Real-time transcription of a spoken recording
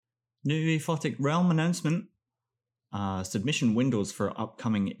New Aphotic Realm announcement. Submission windows for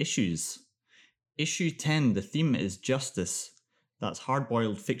upcoming issues. Issue 10, the theme is justice. That's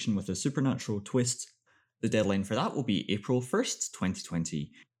hard-boiled fiction with a supernatural twist. The deadline for that will be April 1st,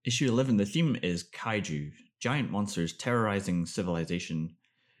 2020. Issue 11, the theme is kaiju, giant monsters terrorizing civilization.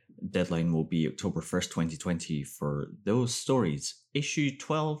 Deadline will be October 1st, 2020 for those stories. Issue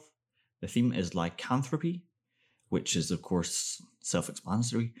 12, the theme is lycanthropy, which is, of course,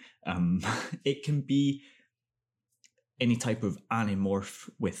 self-explanatory. It can be any type of animorph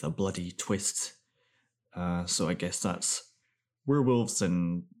with a bloody twist. So I guess that's werewolves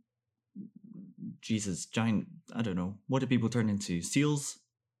and Jesus, giant, I don't know. What do people turn into? Seals?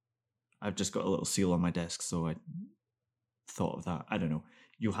 I've just got a little seal on my desk, so I thought of that. I don't know.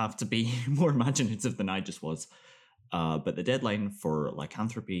 You'll have to be more imaginative than I just was. But the deadline for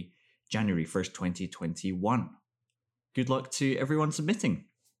lycanthropy, January 1st, 2021. Good luck to everyone submitting.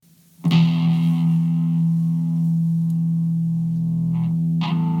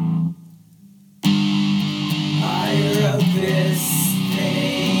 I wrote this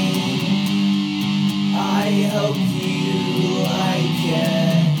thing. I hope you like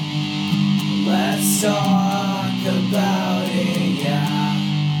it. Let's talk about it, yeah.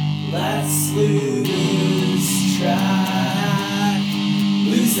 Let's lose track.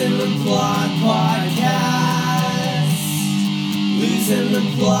 Losing the Plot Podcast. Losing the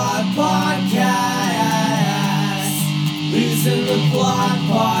Plot Podcast. Losing the Plot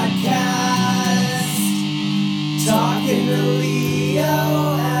Podcast. Talking to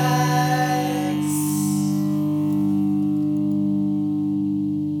Leo X.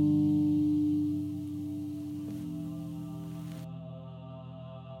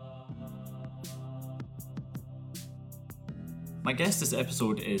 My guest this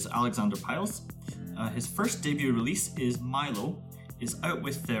episode is Alexander Piles. His first debut release is Milo. It's out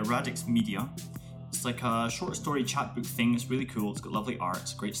with Radix Media. It's like a short story chapbook thing. It's really cool. It's got lovely art.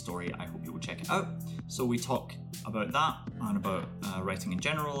 It's a great story. I hope you will check it out. So we talk about that and about writing in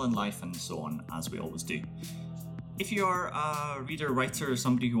general and life and so on, as we always do. If you are a reader, writer, or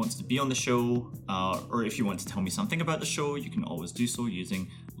somebody who wants to be on the show, or if you want to tell me something about the show, you can always do so using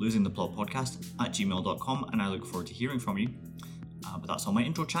losingtheplotpodcast@gmail.com, and I look forward to hearing from you. But that's all my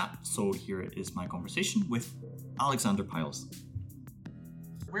intro chat, so here is my conversation with Alexander Piles.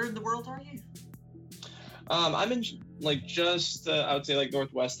 Where in the world are you? I'm in just I would say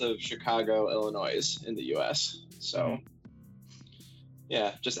northwest of Chicago, Illinois, in the U.S. So,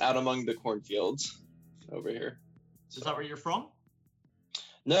 yeah, just out among the cornfields over here. So is that where you're from?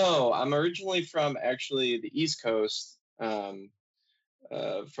 No, I'm originally from actually the East Coast, from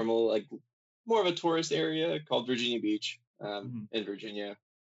more of a tourist area called Virginia Beach, in Virginia,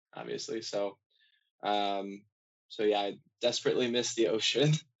 obviously. So, yeah, I desperately miss the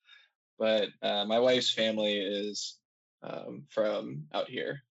ocean. But my wife's family is from out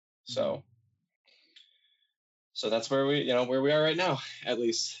here, so that's where we are right now, at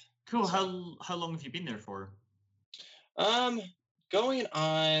least. Cool. So, how long have you been there for? Going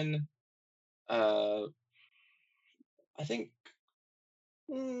on, I think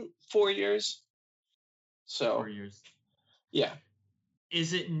 4 years. So 4 years. Yeah.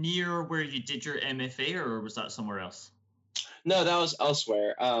 Is it near where you did your MFA, or was that somewhere else? No, that was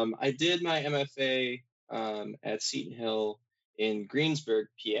elsewhere. I did my MFA at Seton Hill in Greensburg,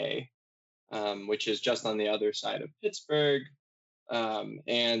 PA, which is just on the other side of Pittsburgh. But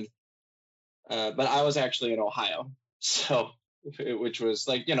I was actually in Ohio, so which was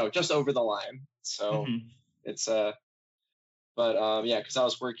just over the line. So it's but yeah, because I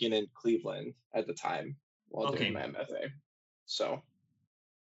was working in Cleveland at the time while doing my MFA. So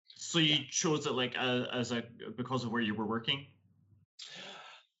you chose it because of where you were working?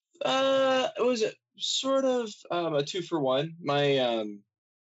 It was sort of a 2-for-1. I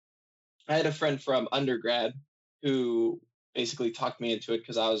had a friend from undergrad who basically talked me into it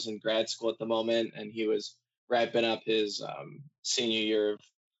because I was in grad school at the moment, and he was wrapping up his senior year of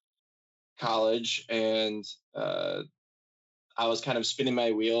college, and I was kind of spinning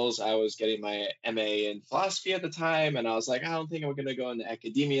my wheels. I was getting my MA in philosophy at the time, and I was like, I don't think I'm going to go into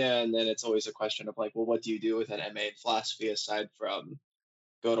academia. And then it's always a question of well, what do you do with an MA in philosophy aside from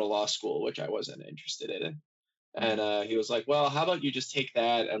go to law school, which I wasn't interested in. And he was like, well, how about you just take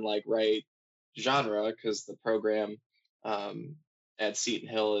that and write genre, because the program at Seton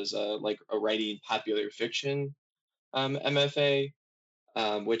Hill is a writing popular fiction MFA,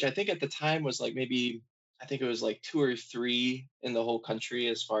 which I think at the time was maybe I think it was 2 or 3 in the whole country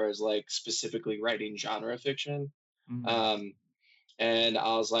as far as specifically writing genre fiction. And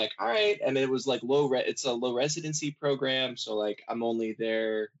I was like, all right. And it was like it's a low residency program. So like I'm only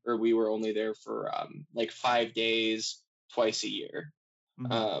there, or we were only there for like 5 days twice a year.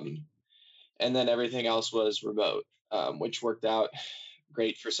 Mhm. Um, and then everything else was remote, which worked out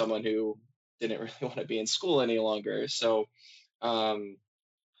great for someone who didn't really want to be in school any longer. Um,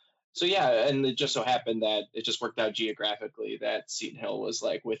 so yeah, and it just so happened that it just worked out geographically that Seton Hill was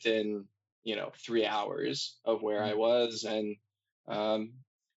like within, 3 hours of where I Mhm. was, and um,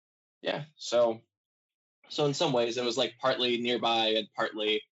 yeah, so in some ways it was like partly nearby and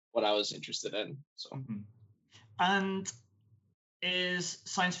partly what I was interested in. So Mhm. And is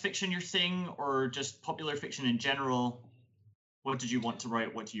science fiction your thing, or just popular fiction in general? What did you want to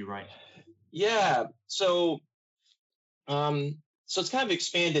write? What do you write? yeah, um, so it's kind of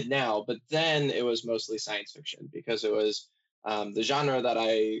expanded now, but then it was mostly science fiction because it was the genre that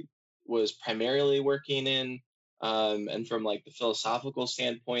I was primarily working in, and from like the philosophical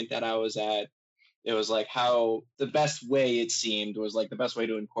standpoint that I was at, it was like how the best way it seemed was like the best way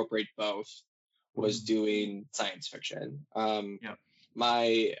to incorporate both was Mhm. doing science fiction. Yeah.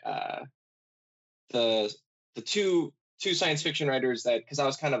 My the the two science fiction writers that, because I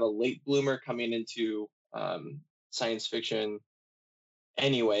was kind of a late bloomer coming into science fiction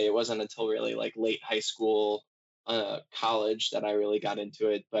anyway. It wasn't until really like late high school, college that I really got into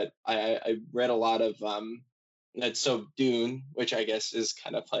it. But I read a lot of so Dune, which I guess is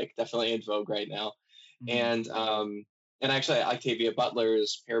kind of like definitely in vogue right now, Mhm. and actually Octavia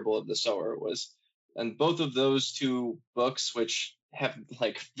Butler's Parable of the Sower was, and both of those two books, which have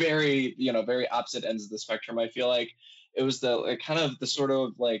like very opposite ends of the spectrum. I feel like it was the like, kind of the sort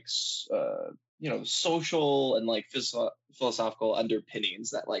of like social and like philosophical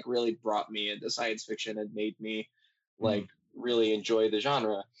underpinnings that like really brought me into science fiction and made me like Mhm. really enjoy the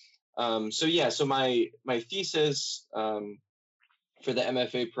genre. So yeah, so my thesis for the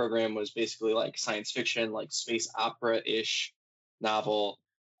MFA program was basically like science fiction, like space opera ish novel,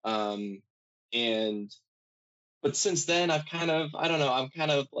 um, and but since then I've kind of, I don't know, I'm kind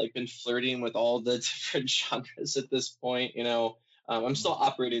of like been flirting with all the different genres at this point. I'm still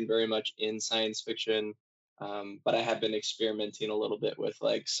operating very much in science fiction, but I have been experimenting a little bit with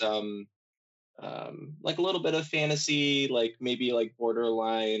like some like a little bit of fantasy, like maybe like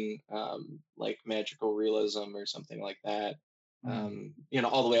borderline like magical realism or something like that. Mhm.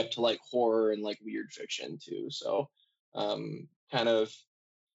 All the way up to like horror and like weird fiction too. So kind of,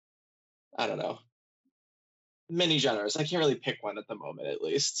 I don't know, many genres. I can't really pick one at the moment, at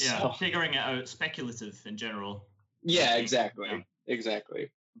least. Yeah. So Figuring it out, speculative in general, I yeah, think. Yeah. exactly,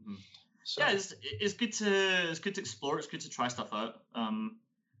 exactly. Mhm. Yeah, So it's good to explore. It's good to try stuff out.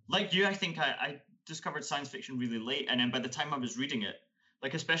 Like you, I think I discovered science fiction really late, and then by the time I was reading it,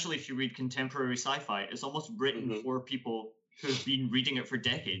 like especially if you read contemporary sci-fi, it's almost written hmm for people who have been reading it for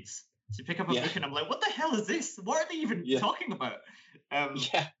decades. So you pick up a yeah, book, and I'm like, what the hell is this? What are they even yeah, talking about? Um,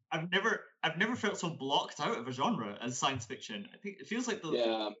 yeah, I've never felt so blocked out of a genre as science fiction. I think it feels like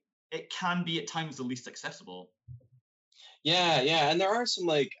yeah. it can be at times the least accessible. Yeah, yeah, and there are some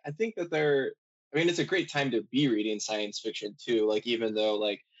like, I think that there. I mean, it's a great time to be reading science fiction too. Like even though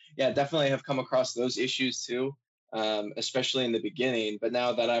like, yeah, definitely have come across those issues too, especially in the beginning. But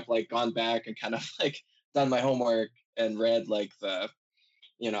now that I've like gone back and kind of like done my homework and read like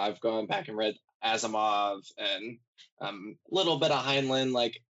I've gone back and read Asimov and a little bit of Heinlein.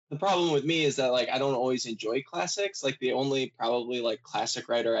 Like the problem with me is that like I don't always enjoy classics. Like the only probably like classic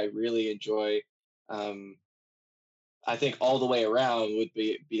writer I really enjoy. Um, I think all the way around would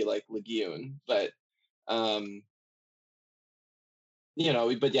be like Leguin, but um,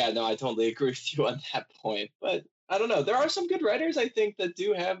 but yeah, no, I totally agree with you on that point. But I don't know, there are some good writers I think that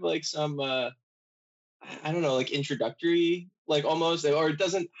do have like some I don't know, like introductory, like almost, or it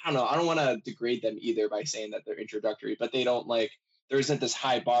doesn't. I don't know. I don't want to degrade them either by saying that they're introductory, but they don't like. There isn't this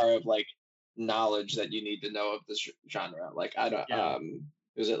high bar of like knowledge that you need to know of this genre. Like I don't. Yeah.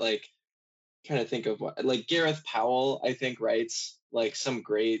 Is it like, trying to think of what, like Gareth Powell, I think writes like some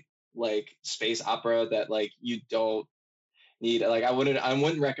great like space opera that like you don't need. Like I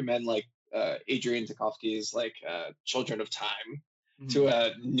wouldn't recommend like Adrian Tarkovsky's like Children of Time to Mhm.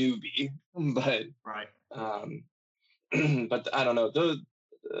 a newbie, but Right. um, but I don't know.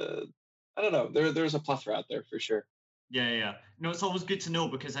 Uh, I don't know. There's a plethora out there for sure. Yeah, yeah, yeah. No, it's always good to know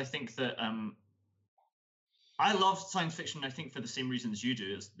because I think that I love science fiction. I think for the same reasons you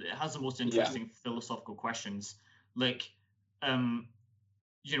do. It has the most Yeah. interesting philosophical questions, like um,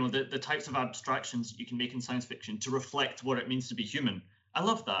 the types of abstractions that you can make in science fiction to reflect what it means to be human. I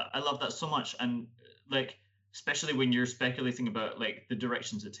love that. I love that so much, and like especially when you're speculating about like the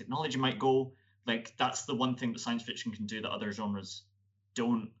directions that technology might go. Like that's the one thing that science fiction can do that other genres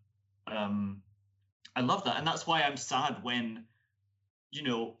don't. I love that, and that's why I'm sad when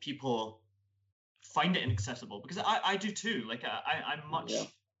people find it inaccessible, because I do too. Like I'm much. Yeah.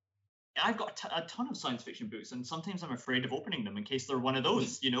 I've got a ton of science fiction books, and sometimes I'm afraid of opening them in case they're one of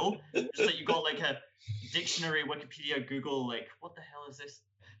those. Just that you got like a dictionary, Wikipedia, Google. Like, what the hell is this?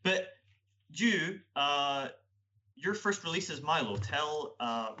 But your first release is Milo. Tell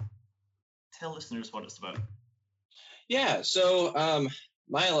listeners what it's about. Yeah. So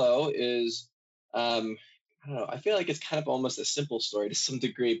Milo is I don't know. I feel like it's kind of almost a simple story to some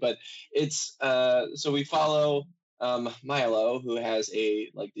degree, but it's so we follow Milo, who has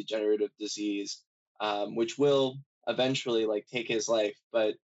a like degenerative disease, which will eventually like take his life,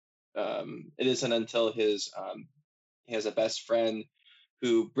 but it isn't until he has a best friend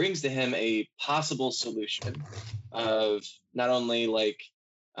who brings to him a possible solution of not only like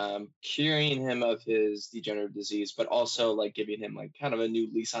curing him of his degenerative disease, but also like giving him like kind of a new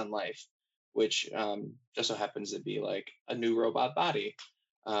lease on life, which just so happens to be like a new robot body.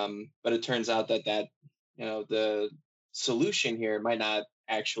 But it turns out that the solution here might not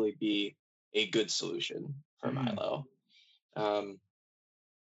actually be a good solution for Milo.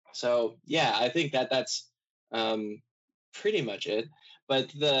 So yeah, I think that's pretty much it.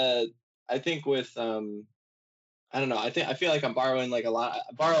 But I think with I don't know. I feel like I'm borrowing like I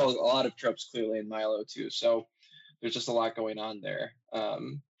borrow a lot of tropes clearly in Milo too. So there's just a lot going on there.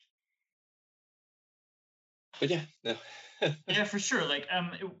 But yeah, no. Yeah, for sure. Like,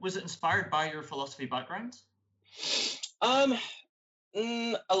 was it inspired by your philosophy background? A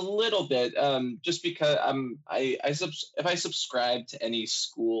little bit. Just because if I subscribe to any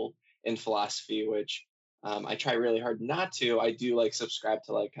school in philosophy, which I try really hard not to, I do like subscribe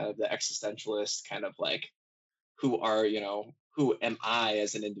to like kind of the existentialist kind of like who am I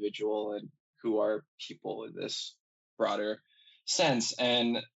as an individual and who are people in this broader sense.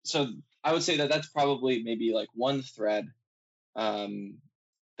 And so I would say that that's probably maybe like one thread that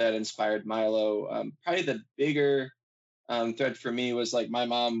inspired Milo. Probably the bigger thread for me was like my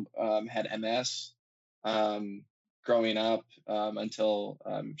mom had MS growing up until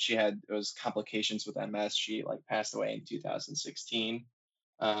it was complications with MS. She like passed away in 2016.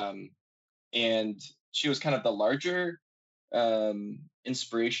 And she was kind of the larger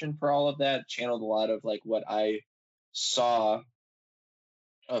inspiration for all of that, channeled a lot of like what I saw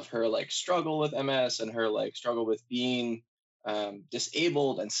of her like struggle with MS and her like struggle with being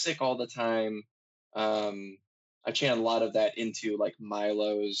disabled and sick all the time. I channeled a lot of that into like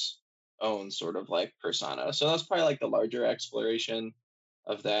Milo's own sort of like persona. So that's probably like the larger exploration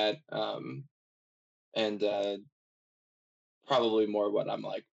of that. And probably more what I'm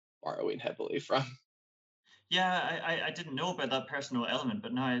like borrowing heavily from. Yeah, I didn't know about that personal element,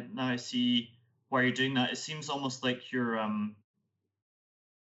 but now I see why you're doing that. It seems almost like you're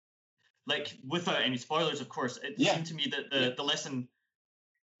like, without any spoilers, of course, it seemed to me that the lesson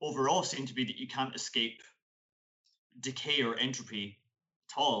overall seemed to be that you can't escape decay or entropy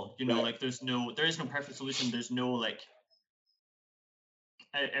at all. Right. Like there is no perfect solution. There's no like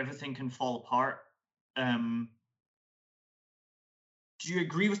everything can fall apart. Do you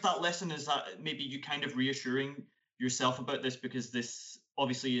agree with that lesson? Is that maybe you kind of reassuring yourself about this because this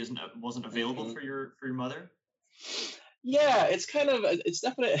obviously wasn't available for your mother? Yeah, it's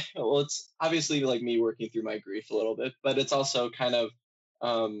definitely, well, it's obviously like me working through my grief a little bit, but it's also kind of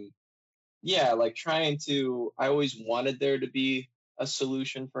like trying to, I always wanted there to be a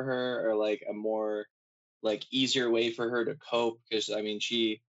solution for her, or like a more like easier way for her to cope, because I mean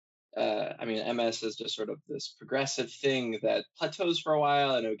MS is just sort of this progressive thing that plateaus for a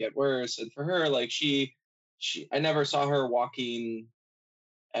while and it would get worse. And for her, like I never saw her walking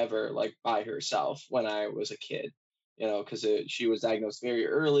ever like by herself when I was a kid, because she was diagnosed very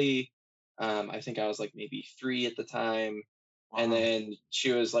early. I think I was like maybe 3 at the time. Wow. And then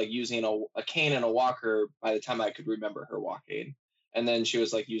she was like using a cane and a walker by the time I could remember her walking. And then she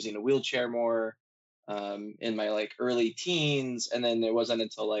was like using a wheelchair more in my like early teens. And then it wasn't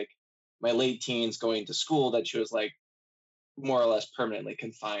until like my late teens going to school that she was like more or less permanently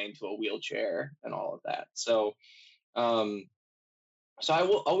confined to a wheelchair and all of that. So I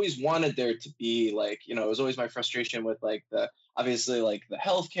always wanted there to be like, it was always my frustration with like obviously like the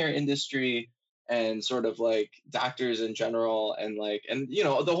healthcare industry and sort of like doctors in general, and like, and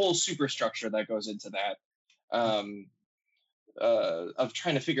the whole superstructure that goes into that, of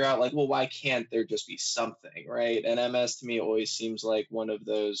trying to figure out like, well, why can't there just be something, right? And MS to me always seems like one of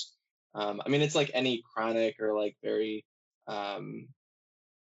those, it's like any chronic or like very, I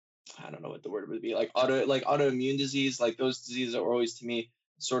don't know what the word would be, like autoimmune disease, like those diseases are always to me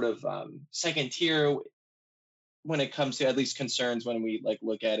sort of second tier when it comes to at least concerns when we like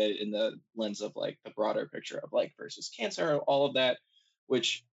look at it in the lens of like the broader picture of like versus cancer, all of that,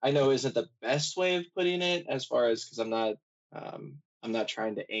 which I know isn't the best way of putting it as far as because I'm not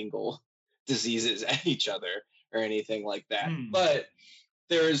trying to angle diseases at each other or anything like that. Hmm. But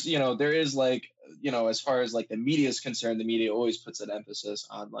there is like, as far as like the media is concerned, the media always puts an emphasis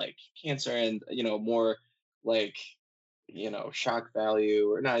on like cancer and, more like, shock value,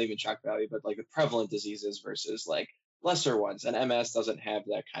 or not even shock value, but like the prevalent diseases versus like lesser ones. And MS doesn't have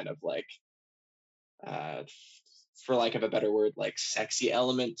that kind of like, uh, for lack of a better word, like sexy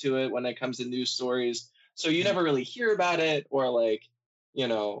element to it when it comes to news stories. So you never really hear about it, or like,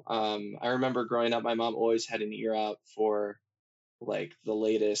 I remember growing up, my mom always had an ear out for like the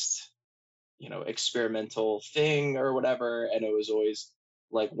latest, experimental thing or whatever. And it was always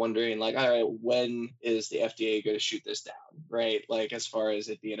like wondering, like, all right, when is the FDA going to shoot this down? Right. Like, as far as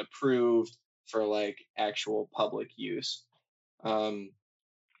it being approved for like actual public use.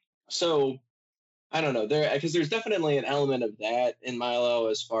 So I don't know there, because there's definitely an element of that in Milo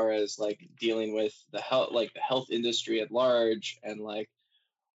as far as like dealing with the health industry at large, and like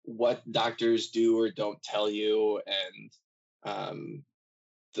what doctors do or don't tell you, and um,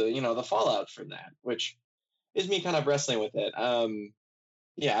 the fallout from that, which is me kind of wrestling with it.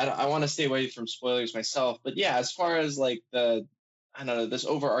 Yeah, I want to stay away from spoilers myself, but yeah, as far as like I don't know, this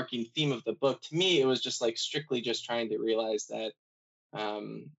overarching theme of the book, to me, it was just like strictly just trying to realize that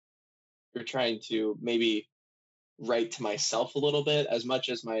um, you're trying to maybe write to myself a little bit. As much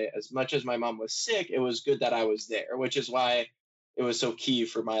as my mom was sick, it was good that I was there, which is why it was so key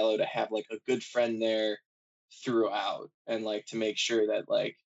for Milo to have like a good friend there throughout, and like to make sure that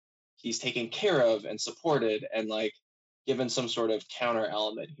like he's taken care of and supported, and like given some sort of counter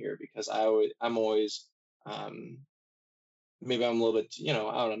element here, because I'm always um maybe I'm a little bit,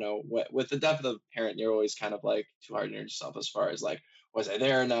 I don't know, with the death of a parent, you're always kind of like too hard on yourself as far as like, was I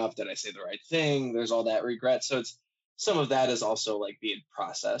there enough? Did I say the right thing? There's all that regret. So it's some of that is also like being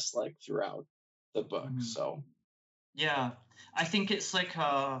processed like throughout the book. Mhm. So Yeah, I think it's like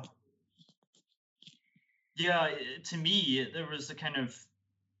yeah, to me there was a kind of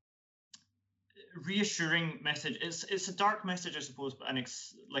reassuring message. It's a dark message, I suppose, but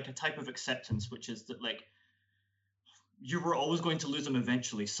like a type of acceptance, which is that like you were always going to lose them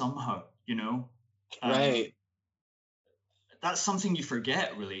eventually somehow, you know. Um, right. that's something you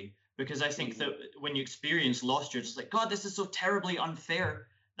forget really, because I think that Hmm. when you experience loss, you're just like, God, this is so terribly unfair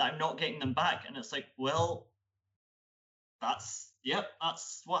that I'm not getting them back, and it's like, well, that's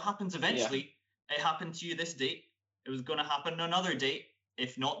what happens Yeah. eventually. It happened to you this date. It was going to happen another date,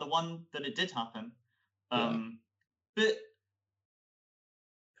 if not the one that it did happen. Yeah. Um, but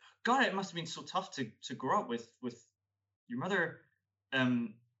God, it must have been so tough to grow up with your mother,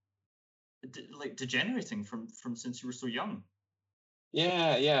 um, like degenerating from since you were so young.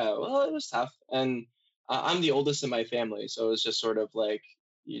 Yeah. Yeah. Well, it was tough, and I'm the oldest in my family, so it was just sort of like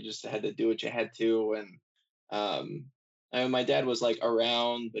you just had to do what you had to, and um, my dad was like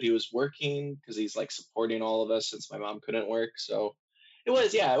around, but he was working because he's like supporting all of us since my mom couldn't work. So it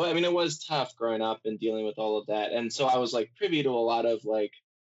was, yeah. I mean, it was tough growing up and dealing with all of that, and so I was like privy to a lot of like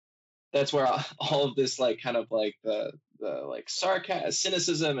that's where all of this like kind of like the like sarcasm,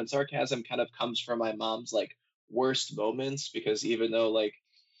 cynicism, and sarcasm kind of comes from my mom's like worst moments, because even though like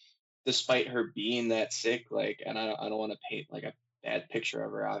despite her being that sick, like, and I don't want to paint like a bad picture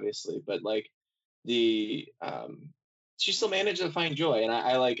of her, obviously, but like the she still managed to find joy, and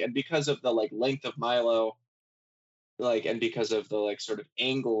I like, and because of the like length of Milo, like, and because of the like sort of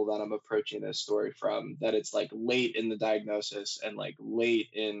angle that I'm approaching this story from, that it's like late in the diagnosis and like late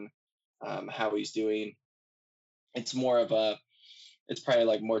in how he's doing. It's more of a, it's probably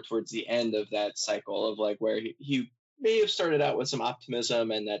like more towards the end of that cycle of like where he may have started out with some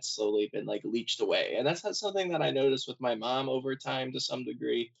optimism, and that's slowly been like leached away. And that's not something that I noticed with my mom over time to some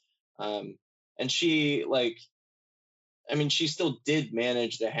degree. Um, and she like, I mean, she still did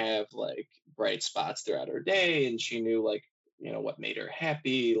manage to have like bright spots throughout her day, and she knew like, what made her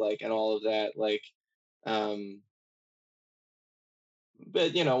happy, like, and all of that. Like, um,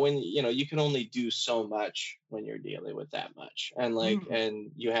 but when you can only do so much when you're dealing with that much, and like, Mm.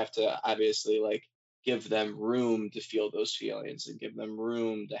 and you have to obviously like give them room to feel those feelings, and give them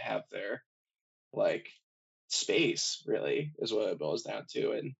room to have their like space, really, is what it boils down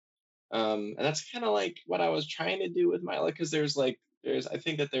to. And that's kind of like what I was trying to do with my, like, because there's I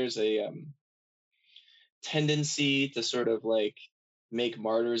think that there's a tendency to sort of like make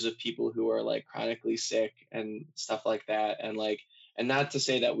martyrs of people who are like chronically sick and stuff like that, and like, and not to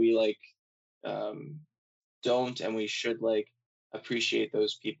say that we like um don't, and we should like appreciate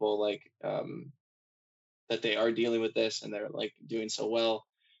those people, like, that they are dealing with this and they're like doing so well.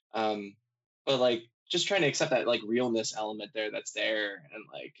 Um, but like just trying to accept that like realness element there that's there,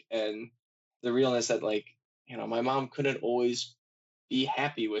 and the realness that, like, my mom couldn't always be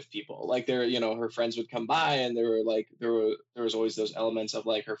happy with people. Like, there, her friends would come by, and there was always those elements of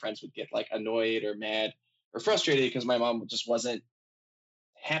like her friends would get like annoyed or mad or frustrated because my mom just wasn't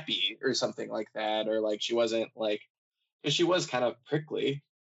happy or something like that, or like she wasn't like, because she was kind of prickly,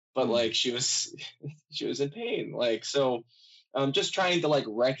 but Mm. like she was she was in pain. Like, so just trying to like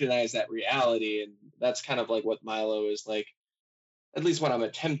recognize that reality, and that's kind of like what Milo is like, at least what I'm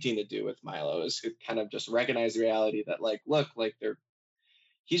attempting to do with Milo, is to kind of just recognize the reality that, like, look, like,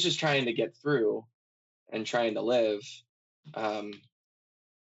 he's just trying to get through and trying to live, um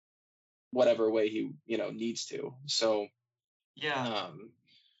whatever way he needs to. So Yeah. um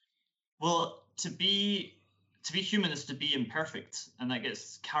Well, to be human is to be imperfect, and that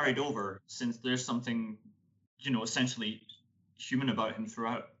gets carried over since there's something, essentially human about him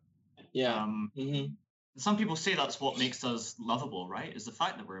throughout. yeah. Um, Hmm. some people say that's what makes us lovable, right? Is the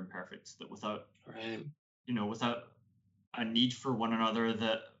fact that we're imperfect, that Right. without a need for one another,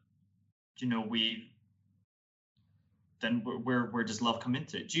 that we then where does love come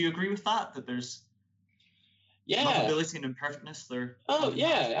into it? Do you agree with that? That there's Yeah. lovability and imperfectness, they're Oh hand in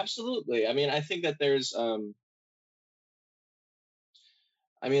hand. yeah, absolutely. I mean, I think that there's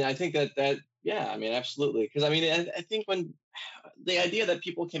I mean, I think that yeah, I mean, absolutely. Because I mean, I think when the idea that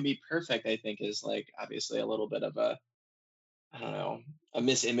people can be perfect, I think, is like obviously a little bit of a, I don't know, a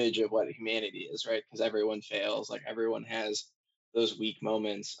misimage of what humanity is, right? Because everyone fails, like everyone has those weak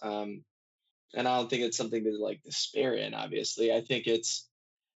moments. And I don't think it's something to like despair in. Obviously, I think it's,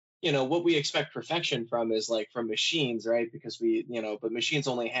 what we expect perfection from is like from machines, right? Because but machines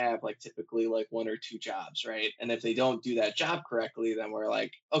only have like typically like one or two jobs, right? And if they don't do that job correctly, then we're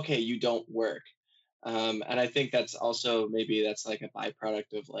like, okay, you don't work. And I think that's also, maybe that's like a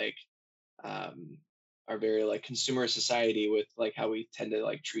byproduct of like, um, our very like consumer society, with like how we tend to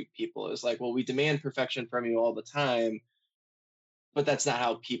like treat people, is like, well, we demand perfection from you all the time, but that's not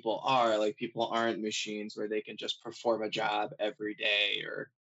how people are. Like, people aren't machines where they can just perform a job every day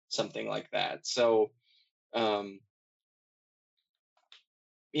or something like that. So, um,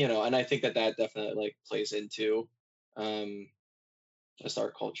 and I think that that definitely like plays into, um, just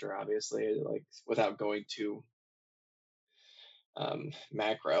our culture, obviously, like without going too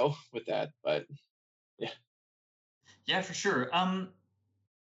macro with that. But yeah. Yeah, for sure.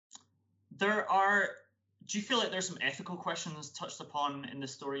 There are. Do you feel like there's some ethical questions touched upon in the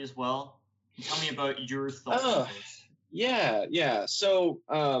story as well? Tell me about your thoughts on Oh, those. yeah, yeah. So,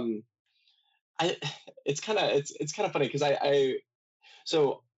 I it's kind of funny because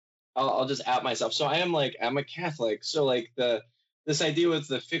so I'll just out myself. So I'm a Catholic. So like this idea with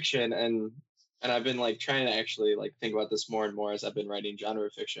the fiction, and I've been like trying to actually like think about this more and more as I've been writing genre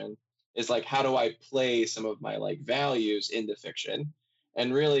fiction, is like, how do I play some of my like values into fiction?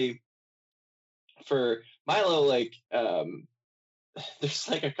 And really, for Milo, like, there's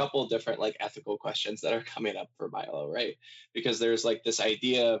like a couple different like ethical questions that are coming up for Milo, right? Because there's like this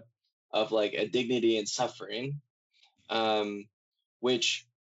idea of like a dignity in suffering, um, which,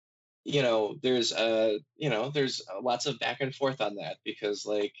 there's lots of back and forth on that, because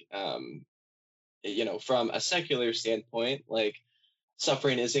like, from a secular standpoint, like,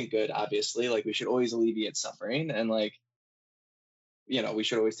 suffering isn't good, obviously. Like, we should always alleviate suffering, and like, we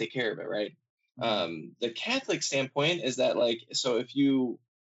should always take care of it, right? Mhm. The Catholic standpoint is that, like, so if you,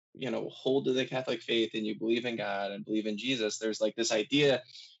 hold to the Catholic faith and you believe in God and believe in Jesus, there's like this idea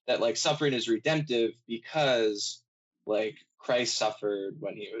that like suffering is redemptive because like Christ suffered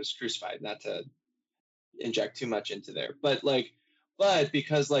when he was crucified. Not to inject too much into there, but like, but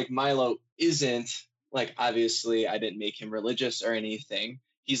because like Milo isn't, like, obviously I didn't make him religious or anything.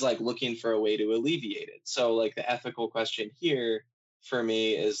 He's like looking for a way to alleviate it. So like the ethical question here for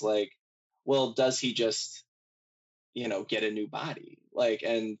me is like, well, does he just, get a new body? Like,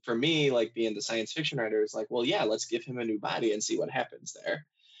 and for me, like being the science fiction writer, is like, well, yeah, let's give him a new body and see what happens there.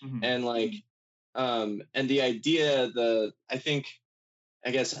 Mhm. And like, and the idea, I think,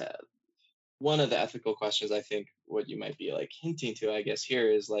 I guess, one of the ethical questions, I think what you might be like hinting to, I guess, here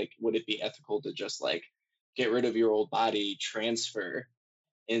is like, would it be ethical to just like get rid of your old body, transfer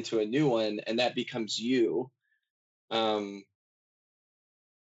into a new one, and that becomes you? Um,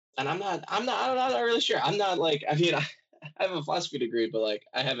 and I'm not really sure. I'm not like, I mean, I have a philosophy degree, but like,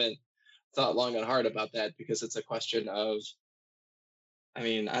 I haven't thought long and hard about that, because it's a question of, I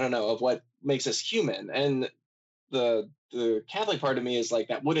mean, I don't know, of what makes us human. And the Catholic part of me is like,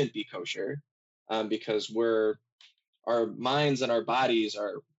 that wouldn't be kosher, because we're our minds and our bodies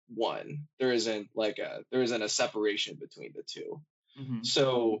are one. There isn't a separation between the two. Mm-hmm.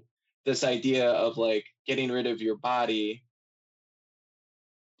 So this idea of like getting rid of your body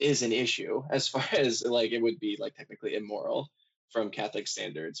is an issue as far as like it would be like technically immoral from Catholic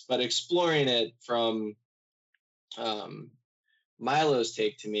standards, but exploring it from Milo's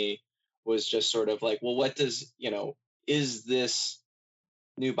take to me was just sort of like, well, what does, is this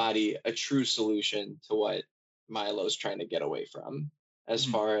new body a true solution to what Milo's trying to get away from, as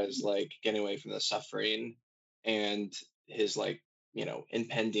Mhm. far as like getting away from the suffering and his like,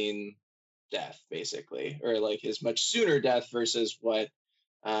 impending death, basically, or like his much sooner death versus what.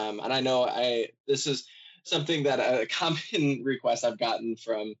 And I know this is something that a common request I've gotten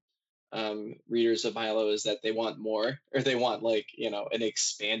from readers of Milo is that they want more, or they want like an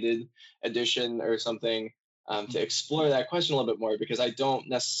expanded edition or something to explore that question a little bit more, because I don't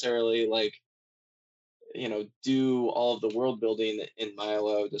necessarily like do all of the world building in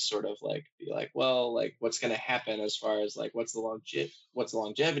Milo to sort of like be like, well, like what's going to happen as far as like what's the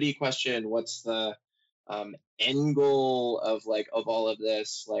longevity question, what's the end goal of all of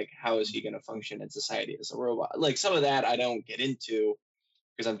this, like how is he going to function in society as a robot, like some of that I don't get into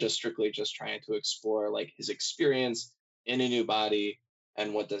because I'm just strictly just trying to explore like his experience in a new body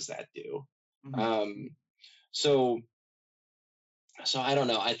and what does that do. Mhm. So I don't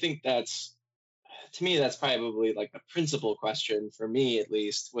know. I think to me that's probably like the principal question for me, at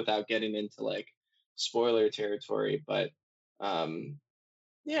least, without getting into like spoiler territory. But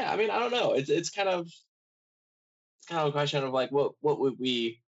yeah, I mean, I don't know. It's kind of a question of like what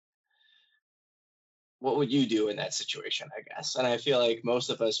would you do in that situation, I guess. And I feel like most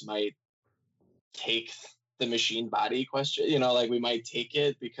of us might take the machine body question, like we might take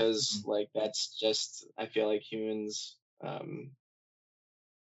it because like that's just, I feel like humans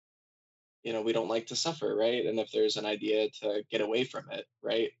we don't like to suffer, right? And if there's an idea to get away from it,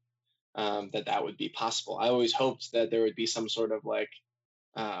 right, that would be possible. I always hoped that there would be some sort of like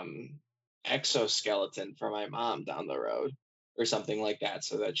exoskeleton for my mom down the road or something like that,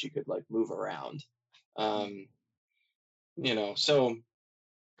 so that she could like move around. So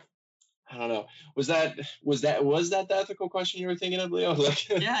I don't know. Was that the ethical question you were thinking of, Leo? Like,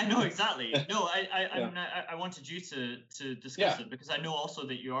 Yeah, I know exactly. No, Yeah. I wanted you to discuss it because I know also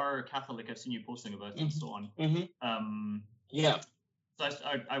that you are Catholic. I've seen you posting about it and so on. Yeah. So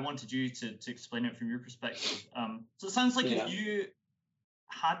I wanted you to explain it from your perspective. So it sounds like Yeah. if you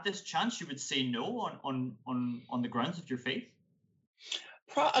had this chance, you would say no on the grounds of your faith.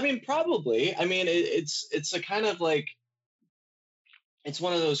 I mean, probably. I mean, it's a kind of like, it's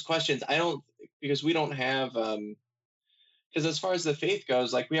one of those questions. Because we don't have because as far as the faith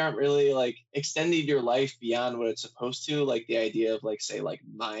goes, like we aren't really like extending your life beyond what it's supposed to. Like the idea of like, say, like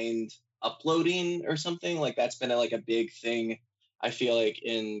mind uploading or something, like that's been like a big thing. I feel like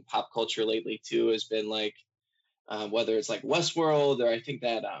in pop culture lately too has been like whether it's like Westworld, or I think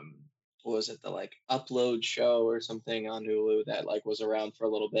that what was it, the like Upload show or something on Hulu that like was around for a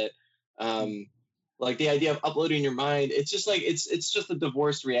little bit. Like the idea of uploading your mind, it's just like it's just a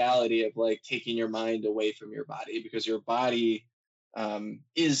divorced reality of like taking your mind away from your body, because your body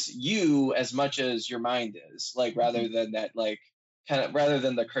is you as much as your mind is, like rather than that, like rather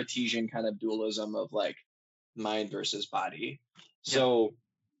than the Cartesian kind of dualism of like mind versus body. So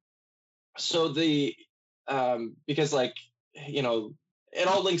the because like it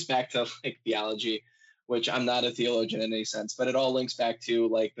all links back to like theology, which I'm not a theologian in any sense, but it all links back to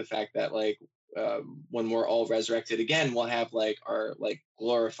like the fact that like when we're all resurrected again, we'll have like our like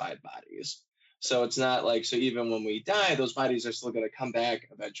glorified bodies. So it's not like, so even when we die, those bodies are still going to come back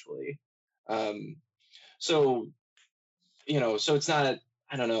eventually. So so it's not,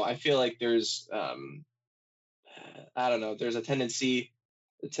 I don't know, I feel like there's I don't know, there's a tendency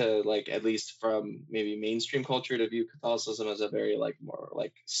to like, at least from maybe mainstream culture, to view Catholicism as a very like more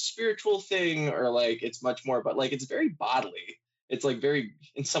like spiritual thing, or like it's much more, but like it's very bodily. It's like very,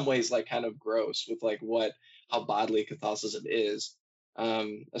 in some ways, like kind of gross with like how bodily Catholicism is,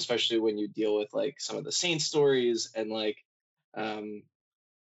 especially when you deal with like some of the saint stories and like and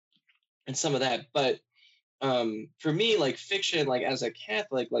some of that. But for me, like fiction, like as a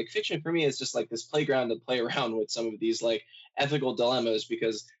Catholic, like fiction for me is just like this playground to play around with some of these like ethical dilemmas,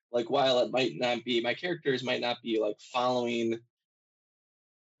 because like while it might not be, my characters might not be like following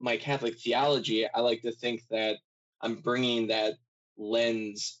my Catholic theology, I like to think that I'm bringing that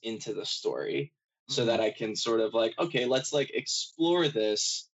lens into the story so that I can sort of like, okay, let's like explore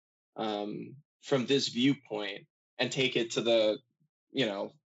this from this viewpoint and take it to the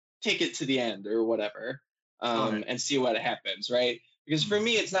end or whatever. And see what happens, right? Because for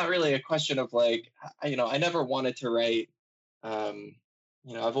me, it's not really a question of like, I never wanted to write. Um,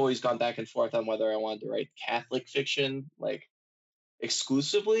 I've always gone back and forth on whether I wanted to write Catholic fiction, like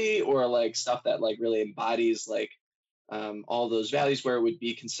exclusively, or like stuff that like really embodies like all those values, where it would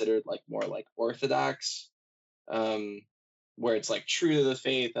be considered like more like orthodox, um, where it's like true to the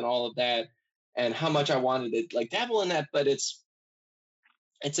faith and all of that, and how much I wanted to like dabble in that, but it's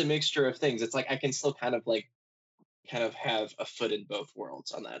a mixture of things. It's like I can still kind of have a foot in both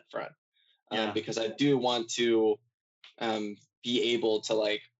worlds on that front, Yeah. because I do want to be able to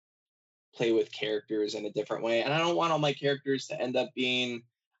like play with characters in a different way, and I don't want all my characters to end up being.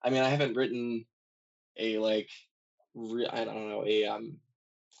 I mean, I haven't written a like I don't know,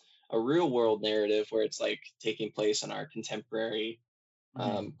 a real world narrative where it's like taking place in our contemporary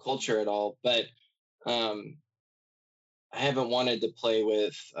Mhm. culture at all, but um, I haven't wanted to play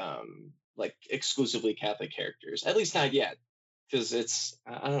with like exclusively Catholic characters, at least not yet, because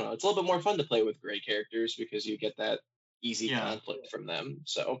I don't know, it's a little bit more fun to play with gray characters because you get that easy Yeah. conflict from them.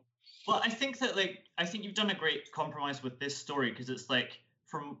 So Well, I think that like I think you've done a great compromise with this story because it's like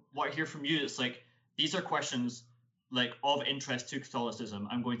from what I hear from you, it's like these are questions like of interest to Catholicism.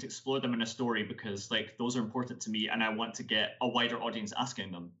 I'm going to explore them in a story because like those are important to me and I want to get a wider audience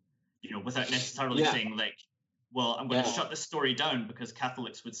asking them, without necessarily yeah, saying like, well, I'm going to yeah, shut this story down because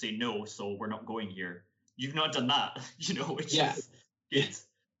Catholics would say no, so we're not going here. You've not done that, which yeah, is yeah, good.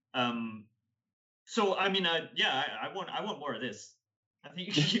 Um, so I mean, yeah, I want more of this. I think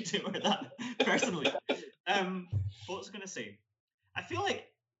you can keep doing more of that. Personally, what was I gonna say? I feel like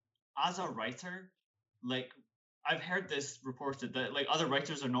as a writer, like I've heard this reported that like other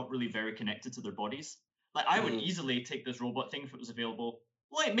writers are not really very connected to their bodies. Like I would mhm, easily take this robot thing if it was available.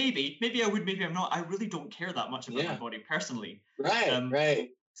 Like maybe I would, maybe I'm not. I really don't care that much about my yeah, body personally. right, Um, right,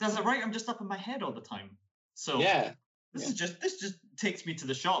 so as a writer, I'm just up in my head all the time. So yeah, this yeah. is just this just takes me to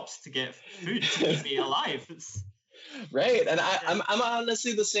the shops to get food to keep me alive. It's Right. And yeah. I'm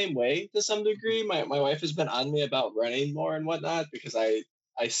honestly the same way to some degree. My wife has been on me about running more and whatnot because I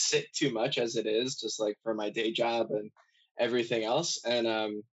sit too much as it is, just like for my day job and everything else. And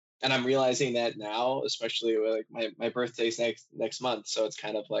I'm realizing that now, especially with like my birthday's next month. So it's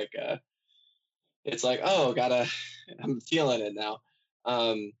kind of like it's like, oh, gotta I'm feeling it now.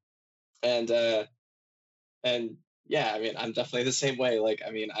 Um and and yeah, I mean I'm definitely the same way. Like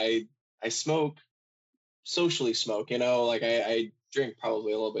I mean I smoke socially smoke, like I drink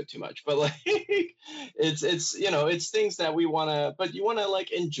probably a little bit too much, but like it's it's things that we want to, but you want to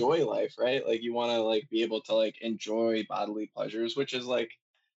like enjoy life, right? Like you want to like be able to like enjoy bodily pleasures, which is like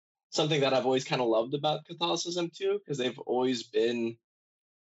something that I've always kind of loved about Catholicism too, because they've always been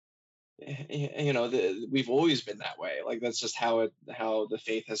we've always been that way. Like that's just how the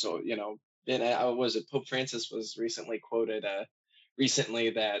faith has been. Was it Pope Francis was recently quoted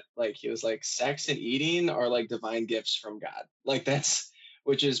recently that like he was like sex and eating are like divine gifts from God. Like that's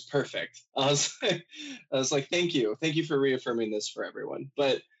which is perfect. I was like thank you for reaffirming this for everyone.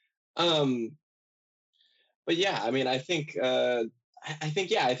 Um but yeah, I mean I think yeah,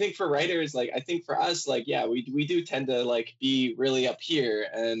 I think for writers, like I think for us, like yeah, we do tend to like be really up here,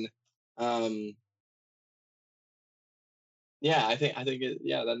 and um yeah,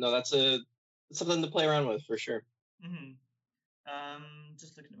 yeah, no, that's something to play around with for sure. Mhm.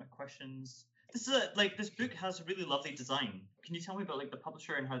 Just looking at my questions. This book has a really lovely design. Can you tell me about like the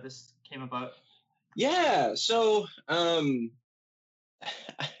publisher and how this came about? Yeah, so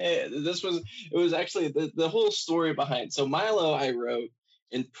it was actually the whole story behind. So Milo I wrote,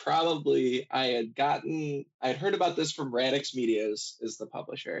 and probably I'd heard about this from Radix Media is the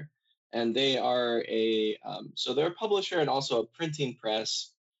publisher, and they are so they're a publisher and also a printing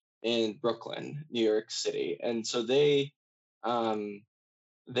press in Brooklyn, New York City, and so um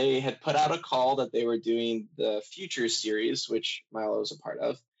they had put out a call that they were doing the Future series, which Milo is a part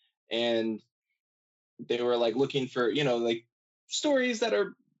of, and they were like looking for like stories that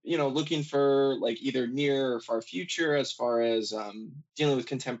are looking for like either near or far future as far as dealing with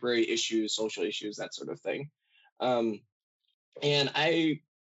contemporary issues, social issues, that sort of thing. um, and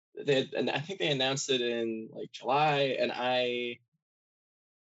and I think they announced it in like July, and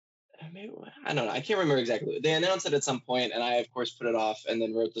maybe, I don't know, I can't remember exactly. They announced it at some point, and I of course put it off, and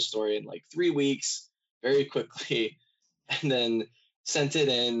then wrote the story in like 3 weeks, very quickly, and then sent it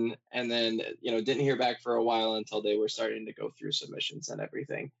in, and then didn't hear back for a while until they were starting to go through submissions and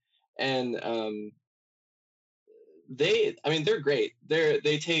everything. And I mean they're great.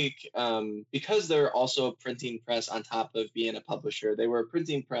 They take because they're also a printing press on top of being a publisher. They were a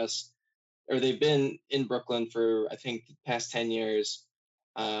printing press, or they've been in Brooklyn for I think the past 10 years,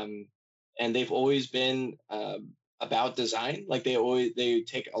 um, and they've always been about design. Like they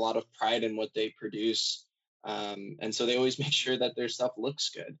take a lot of pride in what they produce, and so they always make sure that their stuff looks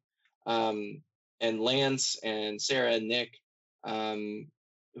good. And Lance and Sarah and Nick,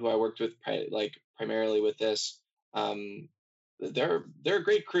 who I worked with primarily with this, they're a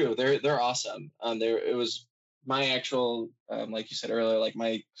great crew. They're awesome. It was my actual, like you said earlier, like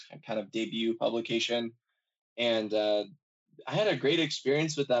my kind of debut publication, and I had a great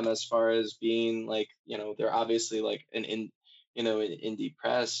experience with them as far as being like, they're obviously like an indie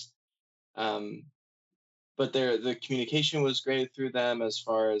press, but the communication was great through them as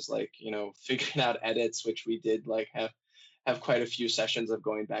far as like, figuring out edits, which we did like have quite a few sessions of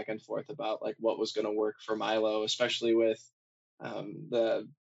going back and forth about like what was going to work for Milo, especially with the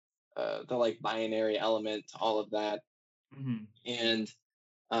like binary element to all of that. Mhm. And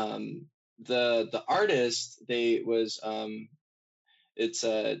the artist, it's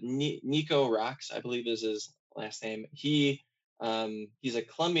Nico Rocks, I believe is his last name. He's a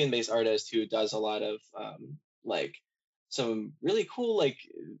Colombian-based artist who does a lot of like some really cool like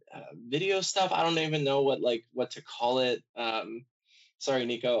video stuff. I don't even know what to call it. Sorry,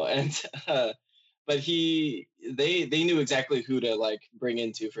 Nico. And but they knew exactly who to like bring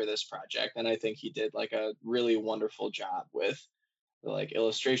into for this project, and I think he did like a really wonderful job with the like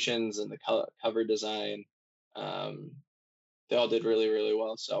illustrations and the cover design. They all did really, really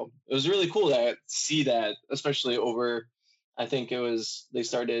well. So it was really cool to see that, especially over, I think they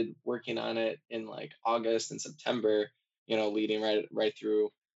started working on it in like August and September, leading right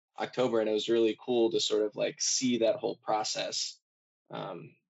through October. And it was really cool to sort of like see that whole process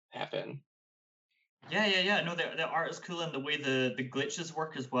happen. Yeah. No, the art is cool, and the way the glitches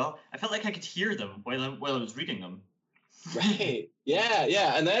work as well. I felt like I could hear them while I was reading them. Right.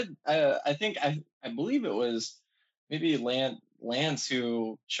 Yeah. And that, I believe it was maybe Lance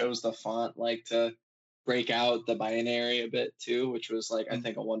who chose the font like to break out the binary a bit too, which was like I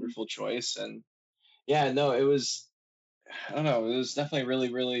think a wonderful choice. And yeah, no, it was, I don't know, it was definitely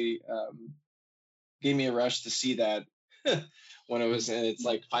really, really gave me a rush to see that when it was in its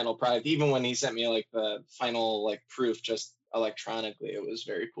like final product. Even when he sent me like the final like proof just electronically, it was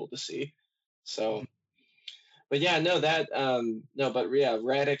very cool to see. So, but yeah, no, but yeah,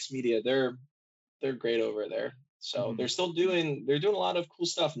 Radix Media, they're great over there. So they're doing a lot of cool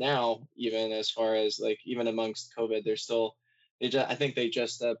stuff now, even as far as like even amongst COVID, I think they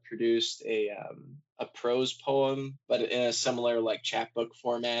just produced a prose poem, but in a similar like chapbook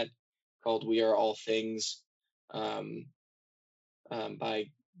format called "We Are All Things," by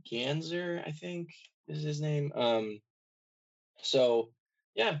Ganser, I think is his name. So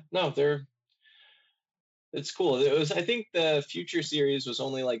yeah, no, it's cool. I think the Future series was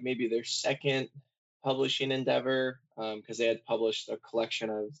only like maybe their second publishing endeavor, because they had published a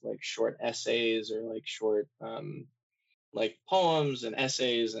collection of like short essays or like short like poems and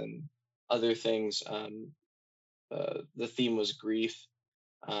essays and other things. The theme was grief,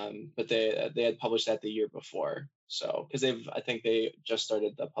 but they had published that the year before. So because I think they just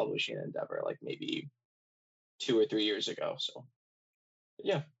started the publishing endeavor like maybe 2 or 3 years ago. So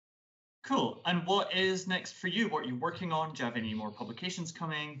yeah. Cool. And what is next for you? What are you working on? Do you have any more publications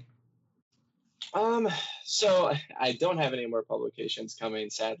coming? So I don't have any more publications coming,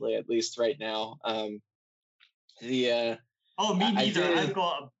 sadly, at least right now. Oh, me neither. I've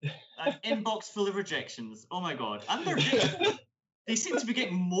got an inbox full of rejections. Oh my god. And they seem to be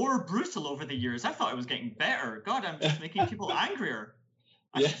getting more brutal over the years. I thought it was getting better. God, I'm just making people angrier.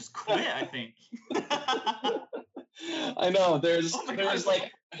 I should just quit, I think. I know. There's God,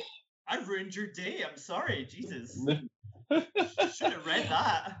 like I ruined your day. I'm sorry. Jesus. Should have read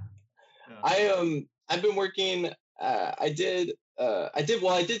that. I've been working. I did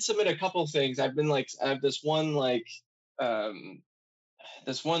submit a couple things. I have this one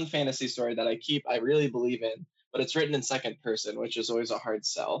this one fantasy story that I really believe in, but it's written in second person, which is always a hard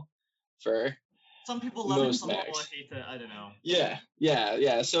sell for some people love it, some people hate it. I don't know. Yeah.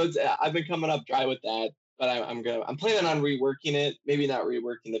 So I've been coming up dry with that, but I'm planning on reworking it. Maybe not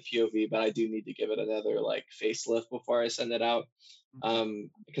reworking the POV, but I do need to give it another like facelift before I send it out.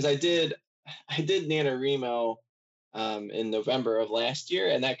 Because I did NaNoWriMo in November of last year,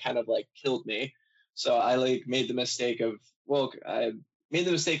 and that kind of like killed me. So I like made the mistake of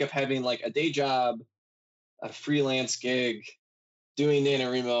having like a day job, a freelance gig, doing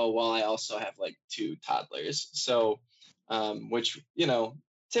NaNoWriMo while I also have like 2 toddlers. So, which,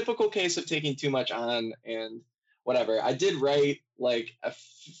 typical case of taking too much on and whatever. I did write like a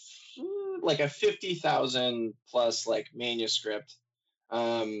 50,000 plus like manuscript,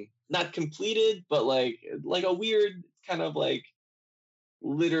 not completed, but like a weird kind of like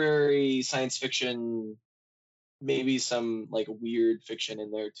literary science fiction maybe some like weird fiction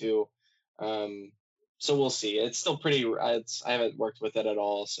in there too. Um, so we'll see. It's still pretty. I haven't worked with it at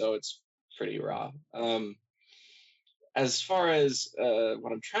all, so it's pretty raw. As far as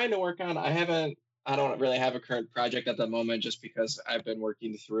what I'm trying to work on, I don't really have a current project at the moment, just because I've been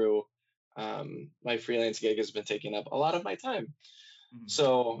working through my freelance gig has been taking up a lot of my time. Mhm.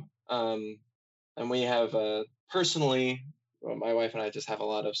 So and we have personally, well, my wife and I just have a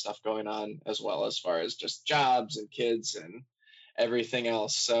lot of stuff going on as well, as far as just jobs and kids and everything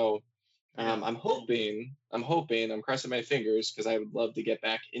else. So Yeah. I'm crossing my fingers, because I would love to get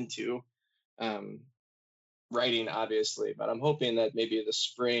back into um, writing, obviously, but I'm hoping that maybe the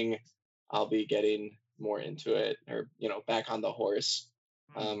spring I'll be getting more into it, or back on the horse,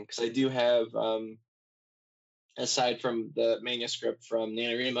 Mm. because I do have, aside from the manuscript from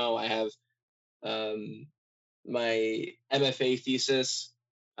NaNoWriMo, I have um, my MFA thesis.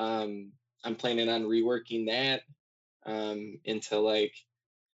 I'm planning on reworking that into like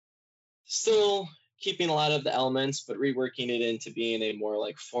still keeping a lot of the elements, but reworking it into being a more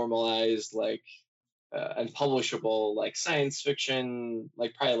like formalized, like and publishable, like science fiction,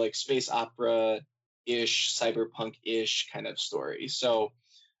 like probably like space opera ish, cyberpunk ish kind of story.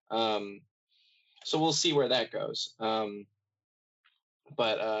 Um, so we'll see where that goes.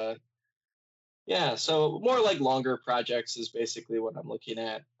 But yeah, so more like longer projects is basically what I'm looking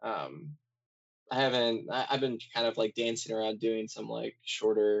at. I've been kind of like dancing around doing some like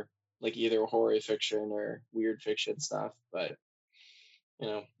shorter, like either horror fiction or weird fiction stuff, but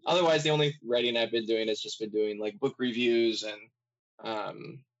otherwise the only writing I've been doing has just been doing like book reviews and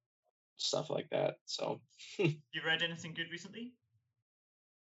um, stuff like that. So, You read anything good recently?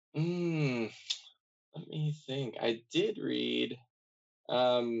 mm, let me think. I did read.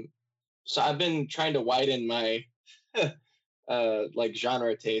 Um, so I've been trying to widen my like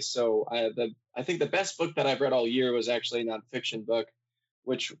genre taste. So I think the best book that I've read all year was actually a nonfiction book,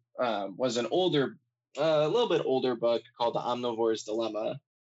 which was a little bit older book called The Omnivore's Dilemma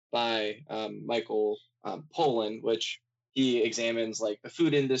by Michael Pollan, which he examines like the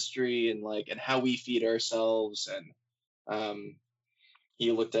food industry and how we feed ourselves, and um,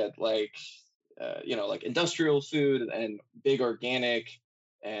 he looked at like industrial food and big organic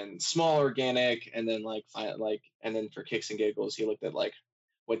and small organic, and then and then for kicks and giggles he looked at like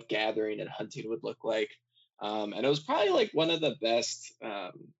what gathering and hunting would look like, and it was probably like one of the best,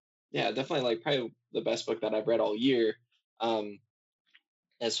 yeah, definitely like probably the best book that I've read all year, um,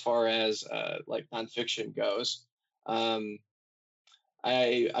 as far as like nonfiction goes. um,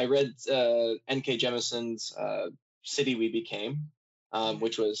 I read N.K. Jemisin's City We Became,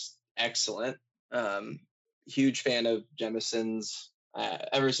 which was excellent. Um, Huge fan of Jemison's.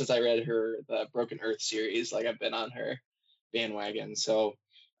 Ever since I read the Broken Earth series, like I've been on her bandwagon. So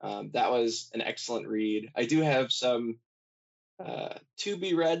that was an excellent read. I do have some to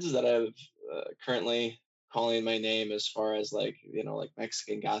be reads that I've currently calling my name, as far as like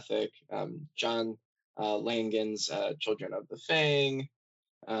Mexican Gothic, John Langan's Children of the Fang.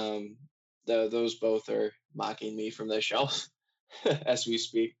 Um, those both are mocking me from the shelf as we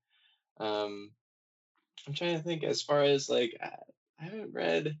speak. Um, I'm trying to think, as far as like I haven't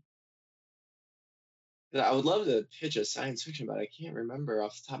read. I would love to pitch a science fiction, but I can't remember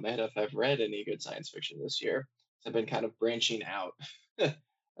off the top of my head if I've read any good science fiction this year. I've been kind of branching out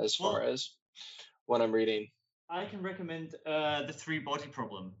as far Well, as what I'm reading. I can recommend The Three Body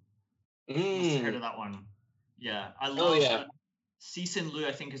Problem. Must have heard Mm. of that one. Yeah, I Oh love yeah, Cixin Liu,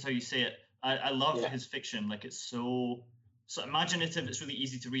 I think is how you say it. I love yeah, his fiction. Like it's so imaginative. It's really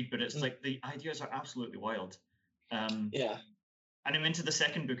easy to read, but it's mm, like the ideas are absolutely wild. Um, yeah. and I'm into the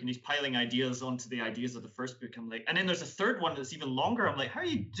second book, and he's piling ideas onto the ideas of the first book. I'm like, and then there's a third one that's even longer. I'm like, how are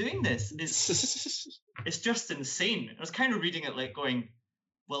you doing this? It's just insane. I was kind of reading it like going,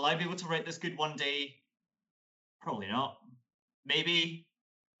 will I be able to write this good one day? Probably not. Maybe.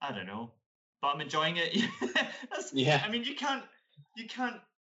 I don't know. But I'm enjoying it. Yeah, I mean, you can't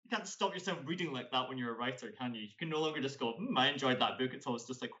stop yourself reading like that when you're a writer, can you? You can no longer just go, I enjoyed that book. It's always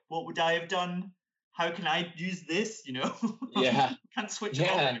just like, what would I have done? How can I use this? yeah, Can't switch it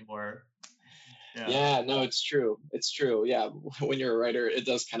off yeah. anymore. Yeah. Yeah, no, it's true. It's true. Yeah, when you're a writer, it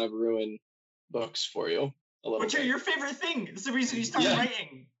does kind of ruin books for you a little Which are bit. your favorite thing? It's the reason you started Yeah,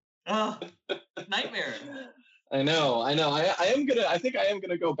 writing. Nightmare. I know. I know. I think I am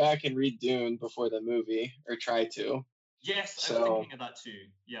gonna go back and read Dune before the movie, or try to. Yes, I'm So thinking of that too.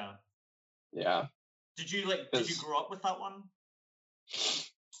 Yeah. yeah. Did you 'Cause- grow up with that one?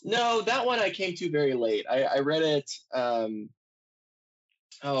 no, that one I came to very late. I read it.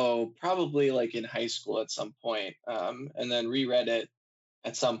 Probably like in high school at some point, and then reread it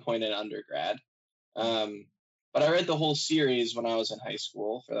at some point in undergrad. Um, But I read the whole series when I was in high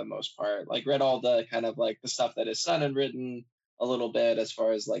school for the most part. Like read all the kind of like the stuff that his son had written a little bit as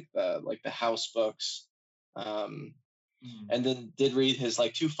far as like the house books. And then did read his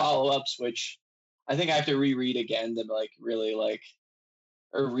like 2 follow-ups, which I think I have to reread again to like really like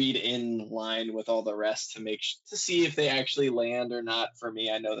or read in line with all the rest to to see if they actually land or not for me.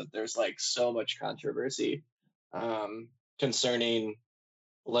 I know that there's like so much controversy concerning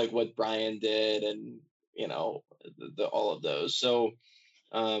like what Brian did and all of those. So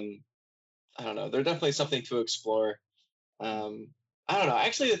I don't know. They're definitely something to explore. I don't know.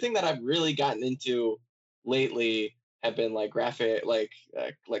 Actually, the thing that I've really gotten into lately have been like graphic, like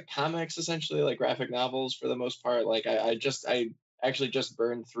comics, essentially, like graphic novels for the most part. Like I actually just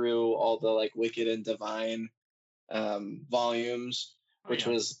burned through all the like Wicked and Divine volumes, which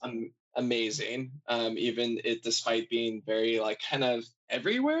was amazing. Even it, despite being very like kind of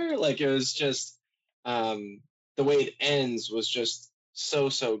everywhere, like it was just the way it ends was just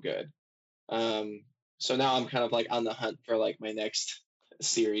so good. So now I'm kind of like on the hunt for like my next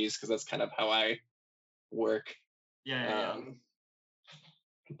series because that's kind of how I work. Yeah.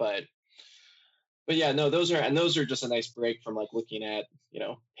 But yeah, no, those are just a nice break from like looking at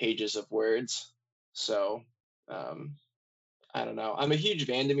pages of words. So I don't know. I'm a huge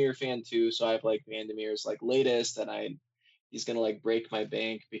Vandermeer fan too, so I have like Vandermeer's like latest, and he's gonna like break my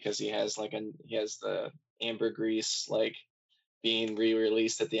bank because he has the Ambergris like being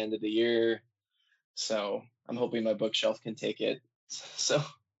re-released at the end of the year. So I'm hoping my bookshelf can take it. So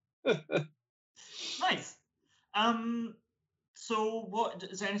nice. So what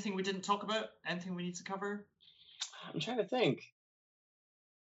is there anything we didn't talk about? Anything we need to cover? I'm trying to think.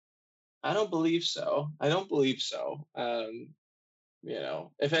 I don't believe so.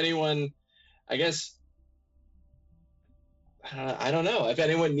 If anyone, I guess, I don't know. If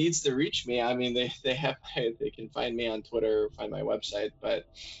anyone needs to reach me, I mean, they can find me on Twitter or find my website. But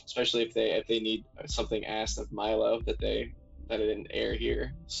especially if they need something asked of Milo that I didn't air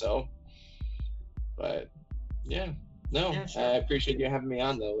here. So, but yeah, no, yeah, sure. I appreciate you having me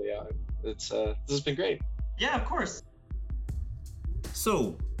on though, Leo. This has been great. Yeah, of course.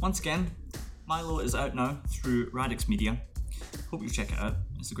 So once again, Milo is out now through Radix Media. Hope you check it out.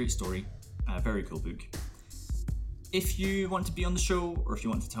 It's a great story, a very cool book. If you want to be on the show, or if you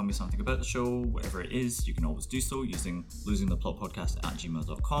want to tell me something about the show, whatever it is, you can always do so using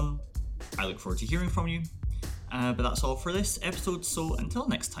losingtheplotpodcast@gmail.com. I look forward to hearing from you. But that's all for this episode, so until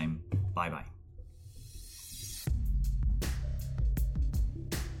next time, bye bye.